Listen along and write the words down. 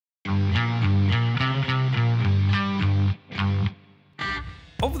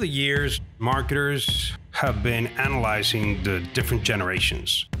the years, marketers have been analyzing the different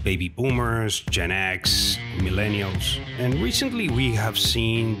generations, baby boomers, Gen X, millennials, and recently we have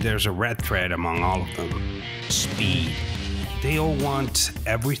seen there's a red thread among all of them: speed. They all want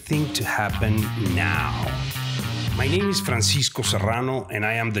everything to happen now. My name is Francisco Serrano, and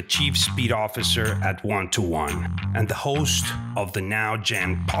I am the Chief Speed Officer at 1-to-1 and the host of the Now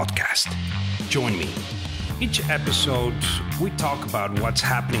Gen podcast. Join me. Each episode, we talk about what's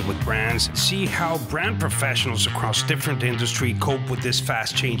happening with brands, see how brand professionals across different industries cope with this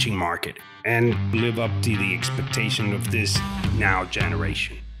fast-changing market, and live up to the expectation of this now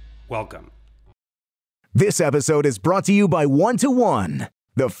generation. Welcome. This episode is brought to you by 1-to-1,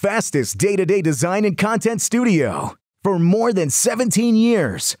 the fastest day-to-day design and content studio. For more than 17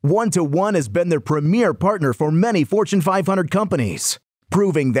 years, 1-to-1 has been their premier partner for many Fortune 500 companies,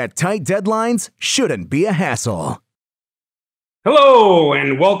 proving that tight deadlines shouldn't be a hassle. Hello,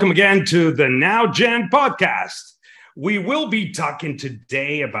 and welcome again to the Now Gen podcast. We will be talking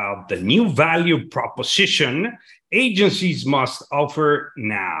today about the new value proposition agencies must offer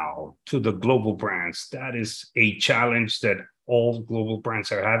now to the global brands. That is a challenge that all global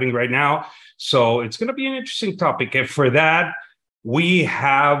brands are having right now. So it's going to be an interesting topic. And for that, we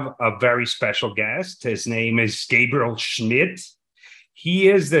have a very special guest. His name is Gabriel Schmitt. He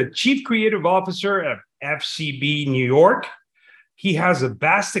is the Chief Creative Officer at FCB New York. He has a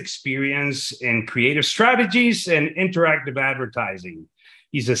vast experience in creative strategies and interactive advertising.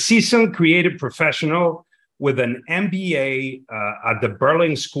 He's a seasoned creative professional with an MBA at the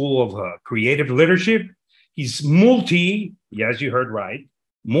Berlin School of Creative Leadership. He's yes, you heard right,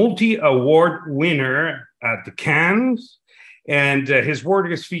 multi-award winner at the Cannes. And his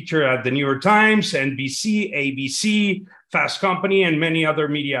work is featured at the New York Times, NBC, ABC, Fast Company, and many other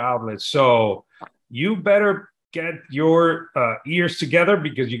media outlets. So you better get your ears together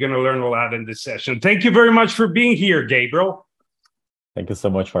because you're going to learn a lot in this session. Thank you very much for being here, Gabriel. Thank you so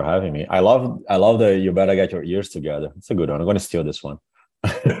much for having me. I love that you better get your ears together. It's a good one. I'm going to steal this one.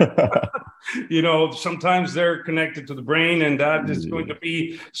 Sometimes they're connected to the brain, and that is going to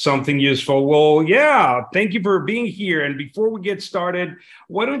be something useful. Well, yeah, thank you for being here. And before we get started,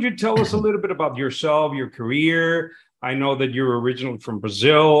 why don't you tell us a little bit about yourself, your career? I know that you're originally from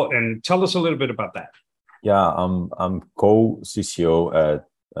Brazil, and tell us a little bit about that. Yeah, I'm co-CCO at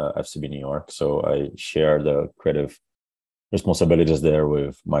FCB New York, so I share the creative responsibilities there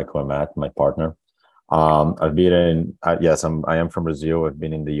with Michael and Matt, my partner. I've been I am from Brazil. I've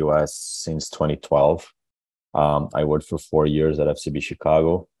been in the US since 2012. I worked for 4 years at FCB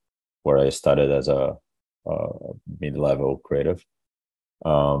Chicago, where I started as a mid-level creative.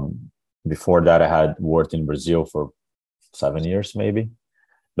 Before that, I had worked in Brazil for 7 years, maybe.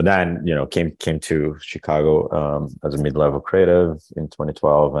 But then, came to Chicago as a mid-level creative in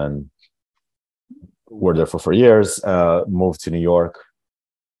 2012 and worked there for 4 years. Moved to New York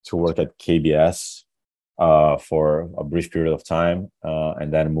to work at KBS for a brief period of time,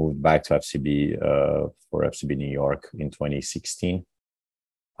 and then moved back to FCB for FCB New York in 2016.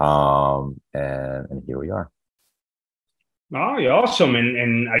 And here we are. Oh, you're awesome.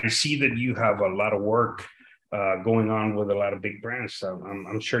 And I see that you have a lot of work going on with a lot of big brands. So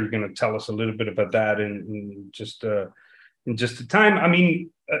I'm sure you're going to tell us a little bit about that in just a time. I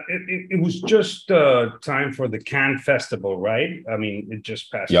mean, it was just time for the Cannes Festival, right? I mean, it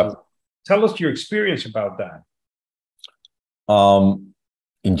just passed. Yep. Tell us your experience about that.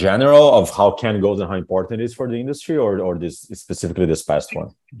 In general, of how Cannes goes and how important it is for the industry, or this specifically this past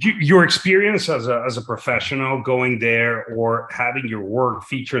one? Your experience as a professional going there, or having your work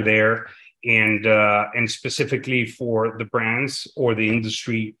feature there, and specifically for the brands or the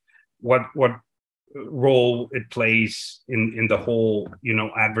industry, what role it plays in the whole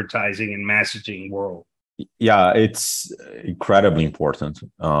advertising and messaging world? Yeah, it's incredibly important.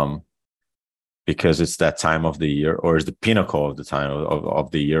 Because it's that time of the year, or is the pinnacle of the time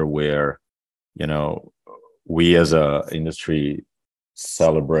of the year where, we as a industry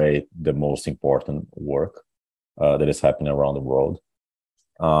celebrate the most important work that is happening around the world.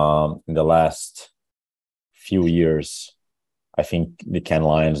 In the last few years, I think the Cannes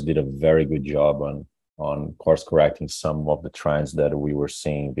Lions did a very good job on course correcting some of the trends that we were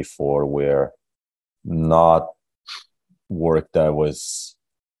seeing before, where not work that was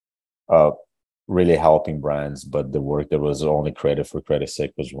really helping brands, but the work that was only creative for creative's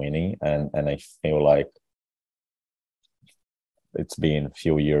sake was winning. And I feel like it's been a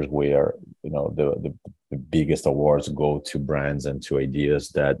few years where the biggest awards go to brands and to ideas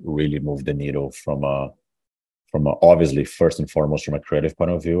that really move the needle from obviously first and foremost from a creative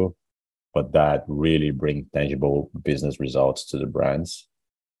point of view, but that really bring tangible business results to the brands.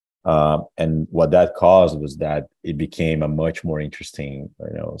 And what that caused was that it became a much more interesting,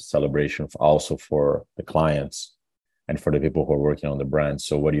 celebration also for the clients and for the people who are working on the brand.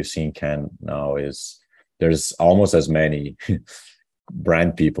 So what you see in Cannes now is there's almost as many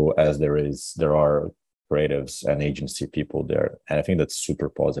brand people as there are creatives and agency people there. And I think that's super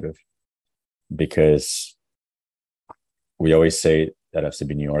positive, because we always say at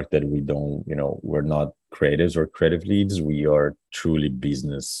FCB New York that we're not creatives or creative leads. We are truly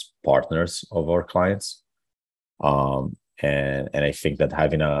business partners of our clients. And I think that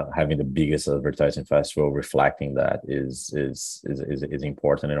having the biggest advertising festival reflecting that is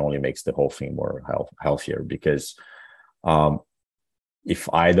important, and only makes the whole thing more healthier. Because if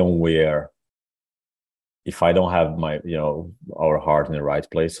I don't have my, our heart in the right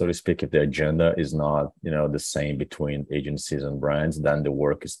place, so to speak, if the agenda is not, the same between agencies and brands, then the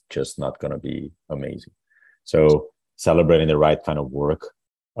work is just not going to be amazing. So celebrating the right kind of work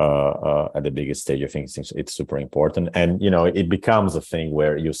at the biggest stage, I think it's super important. And, it becomes a thing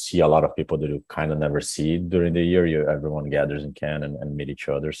where you see a lot of people that you kind of never see during the year. Everyone gathers in Cannes and meet each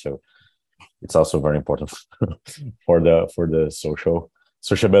other. So it's also very important for the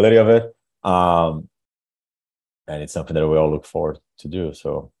sociability of it. And it's something that we all look forward to do.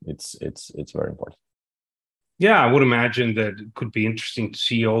 So it's very important. Yeah, I would imagine that it could be interesting to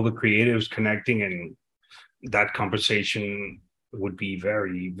see all the creatives connecting, and that conversation would be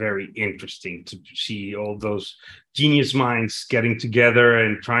very, very interesting to see all those genius minds getting together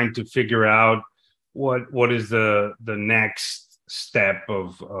and trying to figure out what is the next step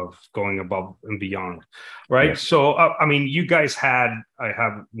of going above and beyond, right? Yeah. So I mean, you guys I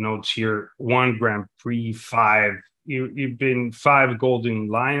have notes here, 1 Grand Prix, 5, you've been 5 Golden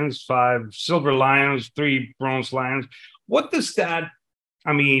Lions, 5 Silver Lions, 3 Bronze Lions. What does that,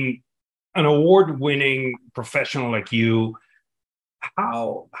 I mean, an award-winning professional like you,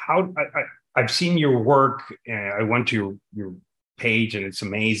 how I've seen your work, I went to your page and it's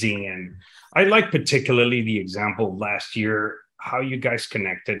amazing, and I like particularly the example last year how you guys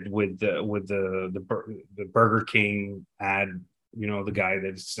connected with the Burger King ad, the guy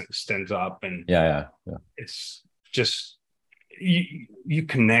that stands up, and yeah. It's just you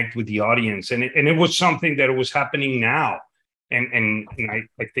connect with the audience, and it was something that was happening now, and I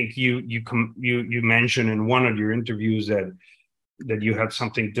think you mentioned in one of your interviews that you had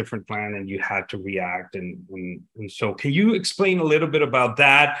something different planned and you had to react, and so can you explain a little bit about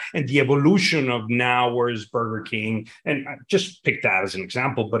that and the evolution of now, where's Burger King, and I just pick that as an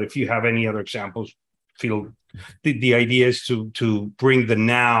example, but if you have any other examples, feel the idea is to bring the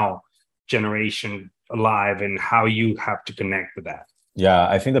now generation alive and how you have to connect with that. Yeah,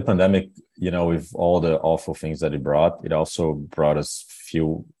 I think the pandemic, with all the awful things that it also brought us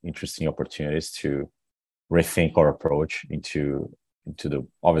few interesting opportunities to rethink our approach into the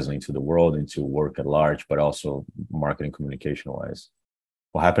world, into work at large, but also marketing communication wise.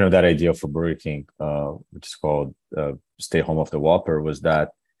 What happened with that idea for Burger King, which is called Stay Home of the Whopper, was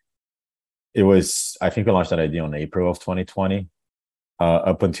that I think we launched that idea in April of 2020.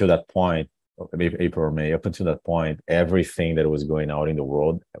 Up until that point, maybe April or May, up until that point, everything that was going out in the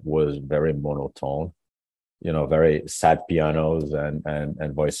world was very monotone. Very sad pianos and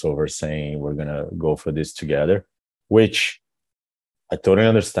voiceover saying we're gonna go for this together, which I totally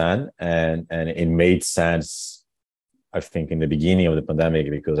understand, and it made sense, I think, in the beginning of the pandemic,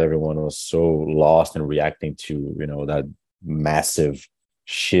 because everyone was so lost and reacting to that massive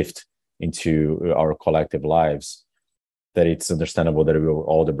shift into our collective lives, that it's understandable that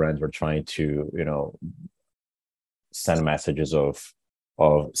all the brands were trying to send messages of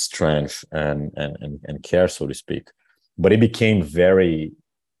strength and care, so to speak. But it became very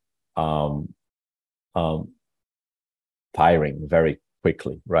tiring very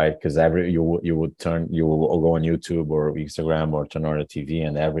quickly, right? Because you will go on YouTube or Instagram or turn on the TV,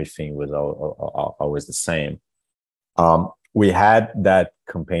 and everything was always the same. We had that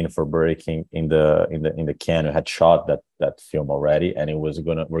campaign for Burger King in the Cannes. We had shot that film already, and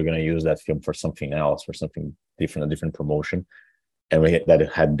we're gonna use that film for something else, for something different, a different promotion. And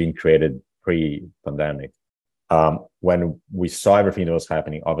that had been created pre-pandemic. When we saw everything that was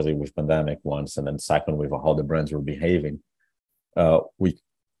happening, obviously with pandemic once, and then second with how the brands were behaving, we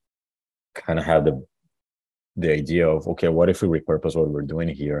kind of had the idea of, okay, what if we repurpose what we're doing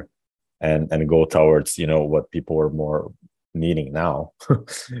here and go towards what people are more needing now,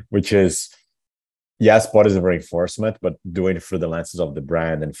 which is, yes, positive reinforcement, but doing it through the lenses of the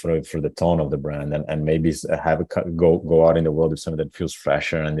brand and through the tone of the brand, and maybe have go out in the world with something that feels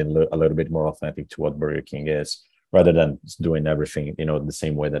fresher and a little bit more authentic to what Burger King is, rather than doing everything the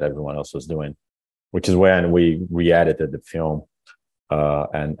same way that everyone else was doing. Which is when we re-edited the film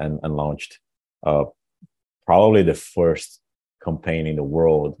and launched probably the first campaign in the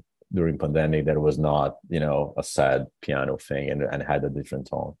world during pandemic that was not, a sad piano thing and had a different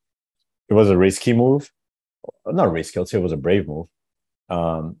tone. It was a risky move, not risky. I'll say it was a brave move,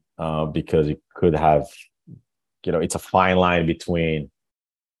 because it could have, it's a fine line between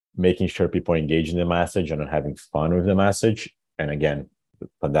making sure people engage in the message and having fun with the message. And again, the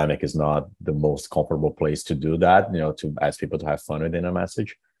pandemic is not the most comfortable place to do that, to ask people to have fun within a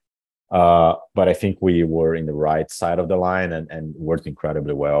message. But I think we were in the right side of the line and worked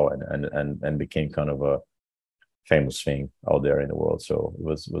incredibly well and became kind of a famous thing out there in the world. So it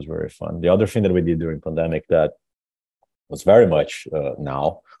was very fun. The other thing that we did during pandemic that was very much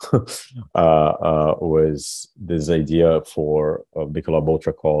now was this idea for Michelob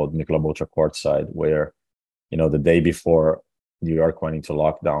Ultra called Michelob Ultra Courtside, where, the day before New York went into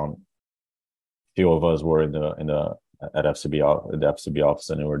lockdown, a few of us were at the FCB office,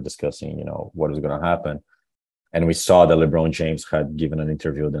 and we were discussing, what is going to happen. And we saw that LeBron James had given an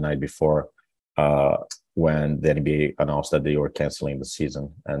interview the night before when the NBA announced that they were canceling the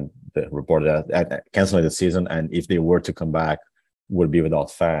season, and they reported that canceling the season, and if they were to come back, would be without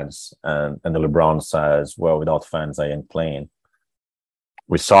fans. And the LeBron says, well, without fans, I ain't playing.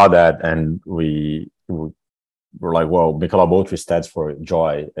 We saw that, and we were like, well, Michelob Ultra stands for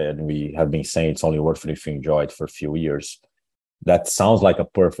joy, and we have been saying it's only worth it if you enjoy it for a few years. That sounds like a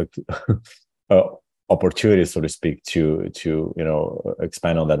perfect opportunity, so to speak, to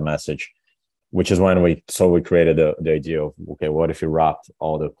expand on that message, which is when we created the idea of, okay, what if you wrapped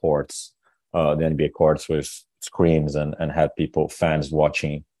all the courts, the NBA courts, with screens and had fans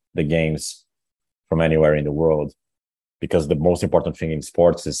watching the games from anywhere in the world? Because the most important thing in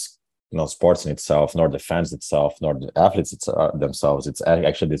sports is not sports in itself, nor the fans itself, nor the athletes themselves. It's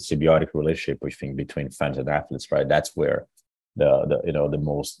actually the symbiotic relationship, we think, between fans and athletes, right? That's where the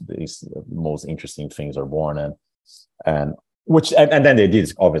most interesting things are born, and then they did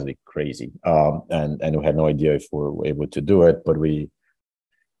is obviously crazy, and we had no idea if we were able to do it, but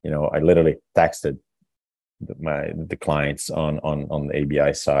I literally texted the clients on the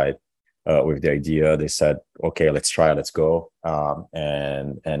ABI side with the idea. They said, okay, let's try, let's go,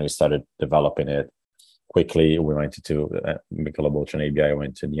 and we started developing it quickly. We went to Michelob Ultra and ABI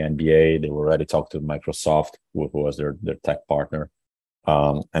went to the NBA. They were already talking to Microsoft, who was their tech partner,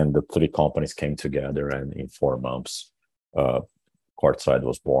 and the three companies came together, and in 4 months, Courtside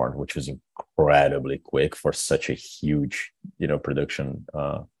was born, which was incredibly quick for such a huge, production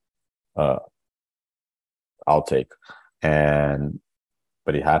outtake.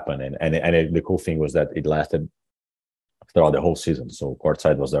 But it happened, and the cool thing was that it lasted throughout the whole season. So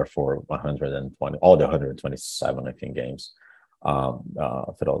Courtside was there for 120, all the 127, I think, games throughout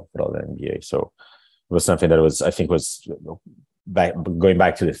the NBA. So it was something that was going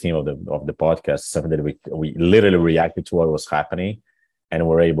back to the theme of the podcast, something that we literally reacted to what was happening, and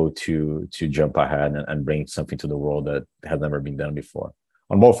were able to jump ahead and bring something to the world that has never been done before.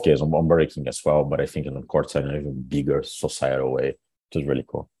 On both cases, on Burger King as well, but I think in the Courtside in an even bigger societal way, which is really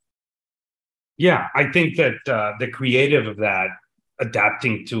cool. Yeah, I think that the creative of that,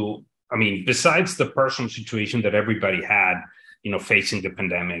 adapting to, besides the personal situation that everybody had, facing the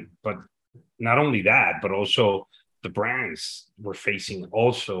pandemic, but not only that, but also the brands were facing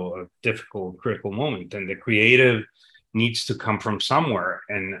also a difficult, critical moment, and the creative needs to come from somewhere.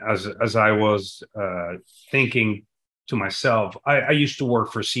 And as I was thinking to myself, I used to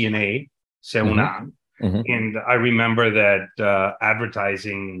work for CNA, Serrano, and I remember that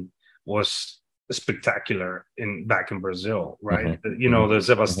advertising was spectacular back in Brazil, right? The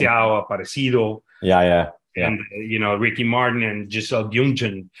Sebastião Aparecido. Yeah. And, Ricky Martin and Gisele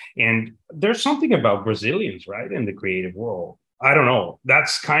Bündchen. And there's something about Brazilians, right, in the creative world. I don't know.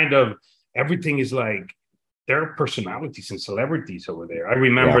 That's kind of, everything is like, there are personalities and celebrities over there. I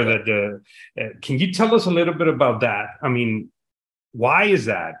remember that. Can you tell us a little bit about that? Why is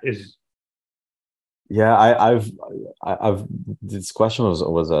that? Yeah, I've this question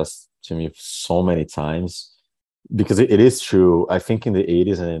was asked to me so many times, because it is true. I think in the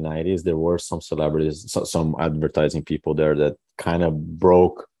 80s and the 90s, there were some celebrities, some advertising people there that kind of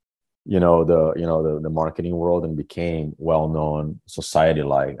broke, the marketing world and became well-known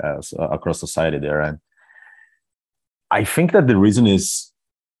across society there. And I think that the reason is,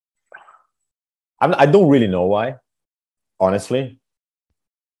 I don't really know why, honestly.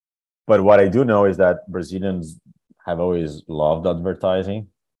 But what I do know is that Brazilians have always loved advertising,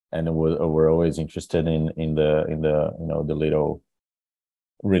 and were always interested in the little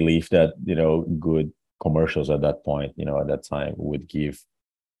relief that good commercials at that point, at that time, would give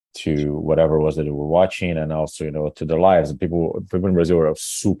to whatever it was that they were watching, and also, you know, to their lives. And people in Brazil are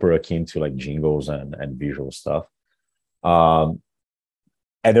super keen to like jingles and visual stuff. And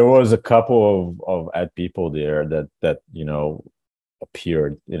there was a couple of ad people there that you know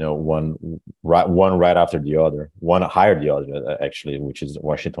appeared, you know, one right after the other. One hired the other actually, which is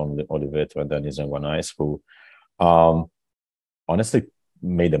Washington Oliveto and then Izanguanais, who honestly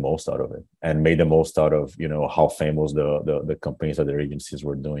made the most out of it, and made the most out of, you know, how famous the companies that their agencies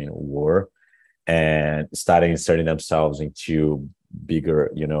were, and started inserting themselves into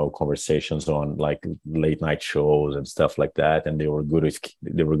bigger, you know, conversations on like late night shows and stuff like that. And they were good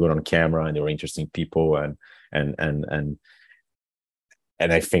on camera, and they were interesting people, and and and and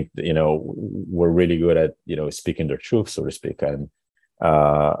and I think, you know, we're really good at, you know, speaking their truth, so to speak. And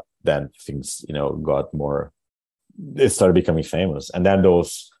then things, you know, got more, it started becoming famous. And then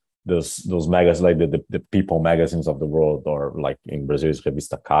those magazines, like the people magazines of the world, or like in Brazil is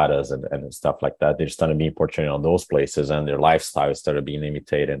Revista Caras and stuff like that, they started being portrayed on those places, and their lifestyle started being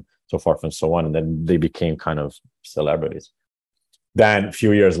imitated, and so forth and so on. And then they became kind of celebrities. Then a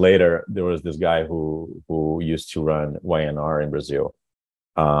few years later, there was this guy who used to run YNR in Brazil,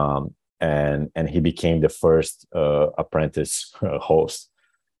 and he became the first apprentice host.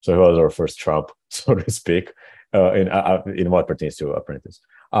 So he was our first Trump, so to speak, in what pertains to apprentice.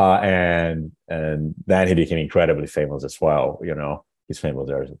 And then he became incredibly famous as well. You know, he's famous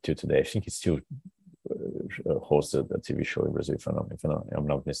there too today. I think he still hosted a TV show in Brazil, if I'm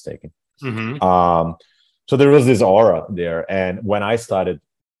not mistaken. Mm-hmm. So there was this aura there. And when I started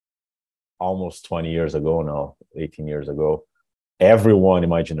almost 20 years ago now, 18 years ago, everyone in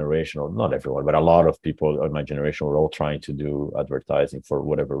my generation, or not everyone, but a lot of people in my generation were all trying to do advertising for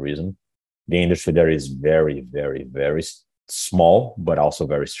whatever reason. The industry there is very, very, very small, but also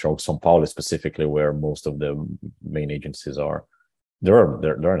very strong. São Paulo specifically, where most of the main agencies are. There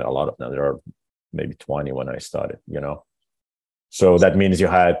are a lot of them. There are maybe 20 when I started, you know. So that means you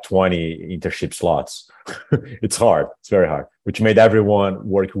had 20 internship slots. It's hard. It's very hard, which made everyone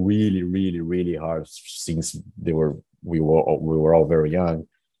work really, really, really hard since we were all very young.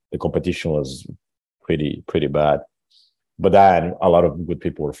 The competition was pretty bad. But then a lot of good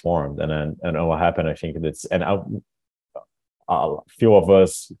people were formed, and what happened, I think a few of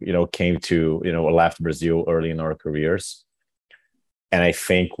us, you know, came to, you know, left Brazil early in our careers. And I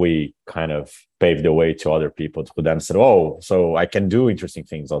think we kind of paved the way to other people who then said, "Oh, so I can do interesting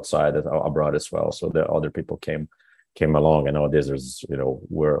things outside abroad as well." So the other people came along, and nowadays there's, you know,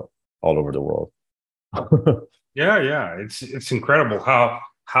 we're all over the world. Yeah. It's incredible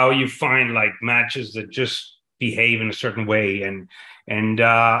how you find like matches that just behave in a certain way. And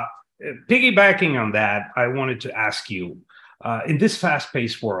piggybacking on that, I wanted to ask you, in this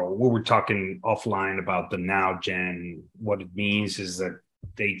fast-paced world, we were talking offline about the now gen. What it means is that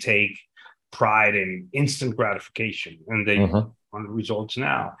they take pride in instant gratification, and they want results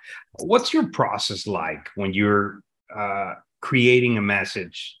now. What's your process like when you're creating a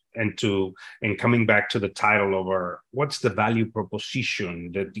message and coming back to the title of our, what's the value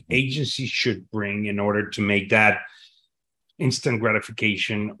proposition that the agency should bring in order to make that instant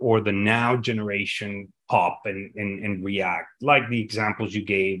gratification or the now generation pop and react, like the examples you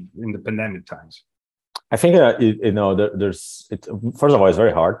gave in the pandemic times? I think first of all, it's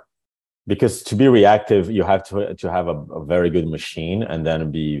very hard, because to be reactive, you have to have a very good machine, and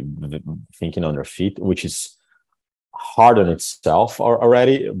then be thinking on your feet, which is hard on itself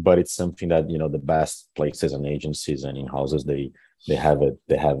already. But it's something that, you know, the best places and agencies and in houses, they have it.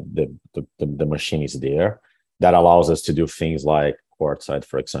 They have the machine is there that allows us to do things like courtside,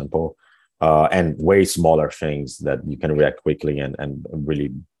 for example, and way smaller things that you can react quickly and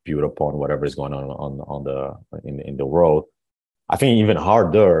really build upon whatever is going on in the world. I think even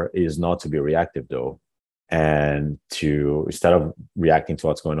harder is not to be reactive, though, and to, instead of reacting to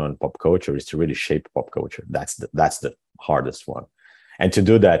what's going on in pop culture, is to really shape pop culture. That's the hardest one. And to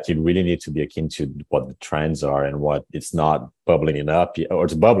do that, you really need to be akin to what the trends are and what it's not bubbling up, or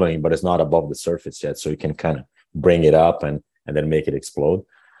it's bubbling, but it's not above the surface yet. So you can kind of bring it up and then make it explode.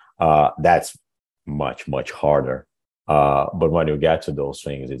 That's much harder. But when you get to those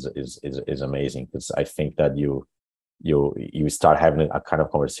things, is amazing, because I think that you start having a kind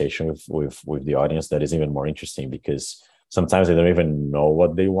of conversation with the audience that is even more interesting, because sometimes they don't even know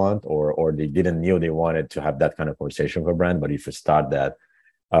what they want, or they didn't know they wanted to have that kind of conversation with a brand. But if you start that,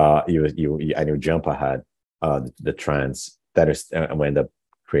 you jump ahead the trends that is, and we end up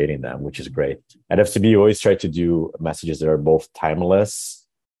creating them, which is great. At FCB, you always try to do messages that are both timeless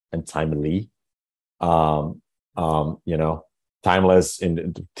and timely. You know, timeless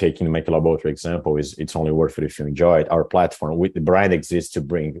in taking Michelob Ultra example is it's only worth it if you enjoy it. Our platform with the brand exists to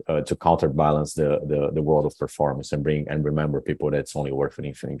bring to counterbalance the world of performance and bring and remember people that it's only worth it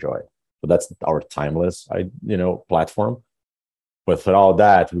if you enjoy it. So that's our timeless platform. But for all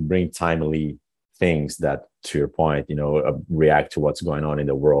that, we bring timely things that, to your point, react to what's going on in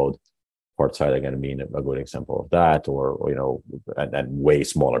the world. Courtside are going to be a good example of that, and way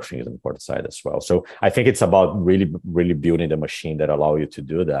smaller things than courtside as well. So I think it's about really, really building the machine that allow you to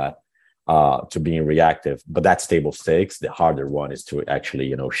do that, to being reactive. But that's table stakes. The harder one is to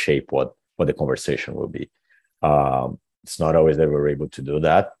actually, shape what the conversation will be. It's not always that we're able to do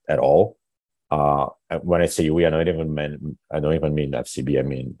that at all. When I say we, I don't even mean FCB. I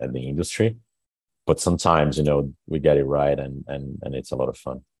mean at the industry. But sometimes, we get it right, and it's a lot of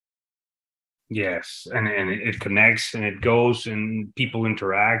fun. Yes, and it connects and it goes and people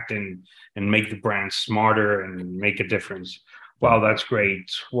interact and make the brand smarter and make a difference. Wow, that's great.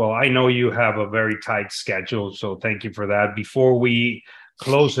 Well, I know you have a very tight schedule, so thank you for that. Before we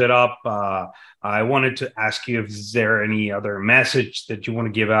close it up, I wanted to ask you if is there any other message that you want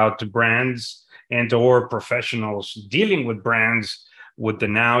to give out to brands and or professionals dealing with brands with the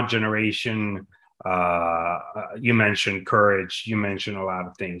now generation. You mentioned courage. You mentioned a lot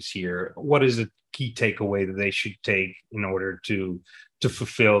of things here. What is the key takeaway that they should take in order to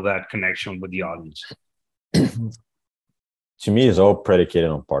fulfill that connection with the audience? To me, it's all predicated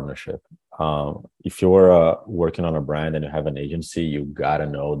on partnership. If you're working on a brand and you have an agency, you gotta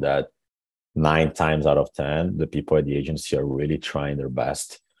know that 9 times out of 10, the people at the agency are really trying their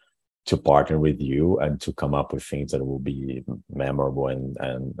best to partner with you and to come up with things that will be memorable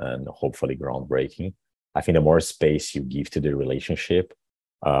and hopefully groundbreaking. I think the more space you give to the relationship,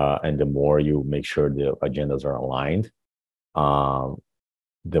 and the more you make sure the agendas are aligned,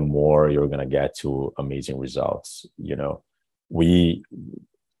 the more you're gonna get to amazing results.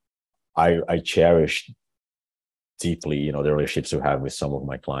 I cherish deeply, the relationships we have with some of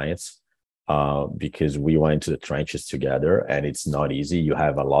my clients. Because we went into the trenches together, and it's not easy. You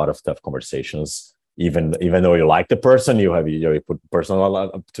have a lot of tough conversations, even though you like the person, you put personal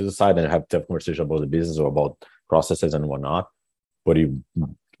up to the side and have tough conversations about the business or about processes and whatnot. But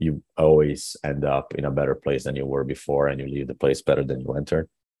you always end up in a better place than you were before, and you leave the place better than you entered.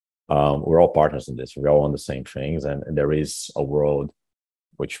 We're all partners in this. We're all on the same things, and there is a world,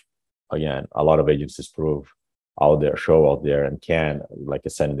 which again, a lot of agencies prove out there and can, like I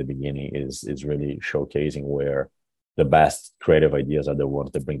said in the beginning, is really showcasing where the best creative ideas are the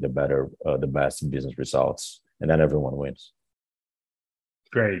ones that bring the best business results, and then everyone wins.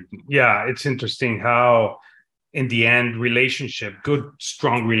 Great. Yeah, it's interesting how in the end, good,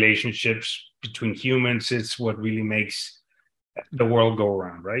 strong relationships between humans is what really makes the world go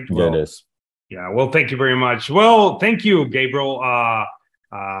around, right? Well, it is. Yeah. Well, thank you very much. Well, thank you, Gabriel.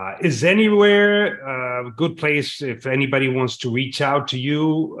 Is anywhere a good place if anybody wants to reach out to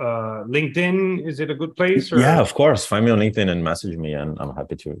you? LinkedIn, is it a good place? Yeah, of course. Find me on LinkedIn and message me, and I'm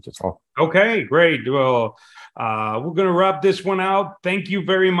happy to talk. Okay, great. Well, we're going to wrap this one out. Thank you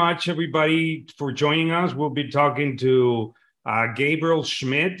very much, everybody, for joining us. We'll be talking to Gabriel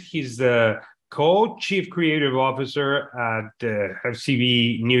Schmitt. He's the co-chief creative officer at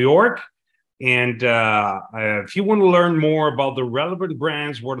FCB New York. And if you want to learn more about the relevant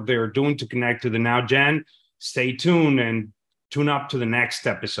brands, what they're doing to connect to the Now Gen, stay tuned and tune up to the next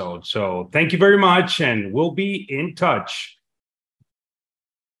episode. So thank you very much, and we'll be in touch.